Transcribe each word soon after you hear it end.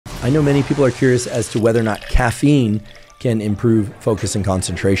I know many people are curious as to whether or not caffeine can improve focus and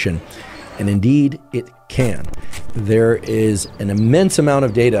concentration. And indeed, it can. There is an immense amount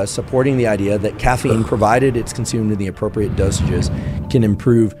of data supporting the idea that caffeine, provided it's consumed in the appropriate dosages, can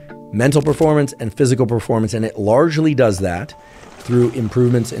improve mental performance and physical performance, and it largely does that through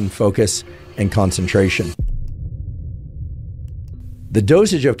improvements in focus and concentration. The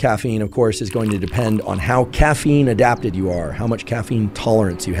dosage of caffeine, of course, is going to depend on how caffeine adapted you are, how much caffeine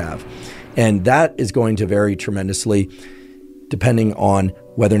tolerance you have. And that is going to vary tremendously depending on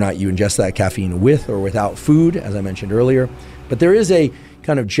whether or not you ingest that caffeine with or without food, as I mentioned earlier. But there is a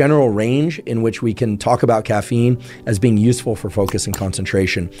kind of general range in which we can talk about caffeine as being useful for focus and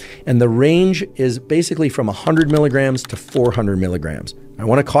concentration. And the range is basically from 100 milligrams to 400 milligrams. I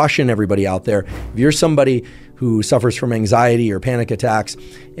want to caution everybody out there, if you're somebody who suffers from anxiety or panic attacks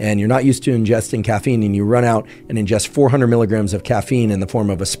and you're not used to ingesting caffeine and you run out and ingest 400 milligrams of caffeine in the form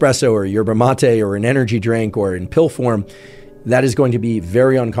of espresso or yerba mate or an energy drink or in pill form, that is going to be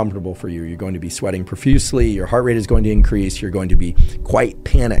very uncomfortable for you. You're going to be sweating profusely, your heart rate is going to increase, you're going to be quite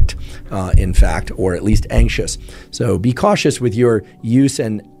panicked, in fact, or at least anxious. So be cautious with your use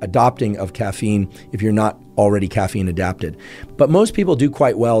and adopting of caffeine if you're not already caffeine adapted. But most people do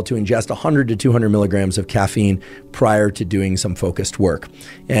quite well to ingest 100 to 200 milligrams of caffeine prior to doing some focused work.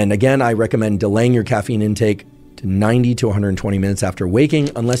 And again, I recommend delaying your caffeine intake to 90 to 120 minutes after waking,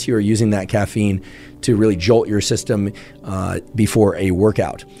 unless you are using that caffeine to really jolt your system before a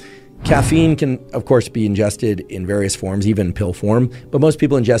workout. Caffeine can, of course, be ingested in various forms, even pill form, but most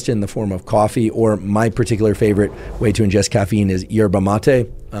people ingest it in the form of coffee, or my particular favorite way to ingest caffeine is yerba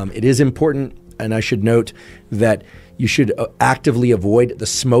mate. It is important, and I should note that you should actively avoid the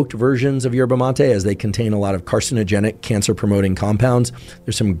smoked versions of yerba mate as they contain a lot of carcinogenic, cancer-promoting compounds.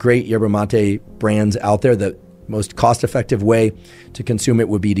 There's some great yerba mate brands out there. The most cost-effective way to consume it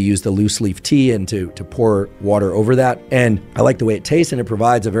would be to use the loose leaf tea and to pour water over that. And I like the way it tastes, and it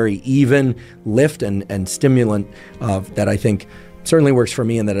provides a very even lift and stimulant that I think certainly works for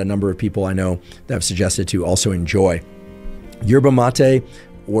me and that a number of people I know that have suggested to also enjoy. Yerba mate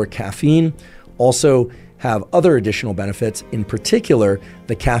or caffeine also have other additional benefits. In particular,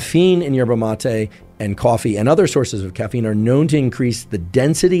 the caffeine in yerba mate and coffee and other sources of caffeine are known to increase the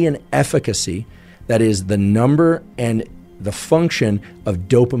density and efficacy, that is the number and the function of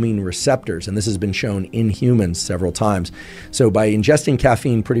dopamine receptors. And this has been shown in humans several times. So by ingesting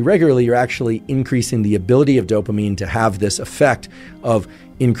caffeine pretty regularly, you're actually increasing the ability of dopamine to have this effect of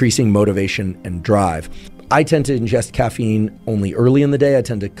increasing motivation and drive. I tend to ingest caffeine only early in the day. I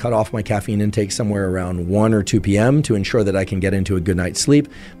tend to cut off my caffeine intake somewhere around 1 or 2 p.m. to ensure that I can get into a good night's sleep.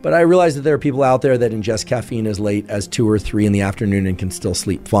 But I realize that there are people out there that ingest caffeine as late as 2 or 3 in the afternoon and can still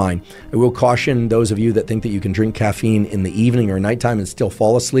sleep fine. I will caution those of you that think that you can drink caffeine in the evening or nighttime and still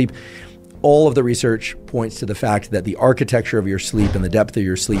fall asleep. All of the research points to the fact that the architecture of your sleep and the depth of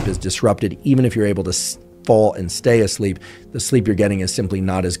your sleep is disrupted, even if you're able to fall and stay asleep. The sleep you're getting is simply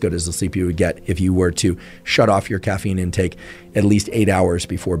not as good as the sleep you would get if you were to shut off your caffeine intake at least 8 hours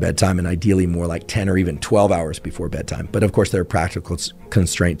before bedtime, and ideally more like 10 or even 12 hours before bedtime. But of course, there are practical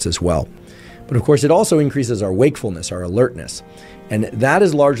constraints as well. But of course, it also increases our wakefulness, our alertness. And that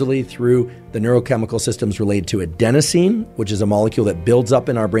is largely through the neurochemical systems related to adenosine, which is a molecule that builds up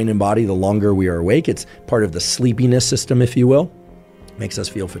in our brain and body the longer we are awake. It's part of the sleepiness system, if you will. It makes us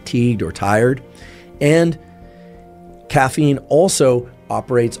feel fatigued or tired. And caffeine also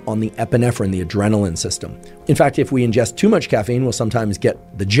operates on the epinephrine, the adrenaline system. In fact, if we ingest too much caffeine, we'll sometimes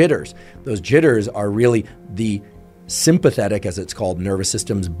get the jitters. Those jitters are really the sympathetic, as it's called, nervous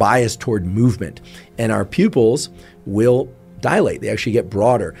system's bias toward movement. And our pupils will dilate. They actually get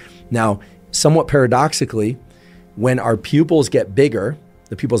broader. Now, somewhat paradoxically, when our pupils get bigger,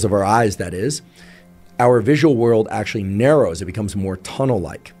 the pupils of our eyes, that is, our visual world actually narrows. It becomes more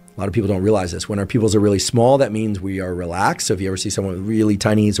tunnel-like. A lot of people don't realize this. When our pupils are really small, that means we are relaxed. So if you ever see someone with really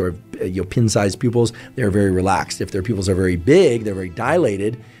tiny sort of pin-sized pupils, they're very relaxed. If their pupils are very big, they're very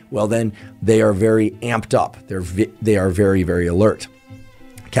dilated, well then they are very amped up. They are very, very alert.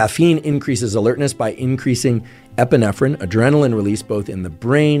 Caffeine increases alertness by increasing epinephrine, adrenaline release, both in the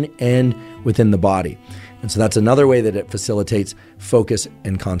brain and within the body. And so that's another way that it facilitates focus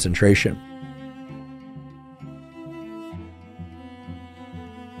and concentration.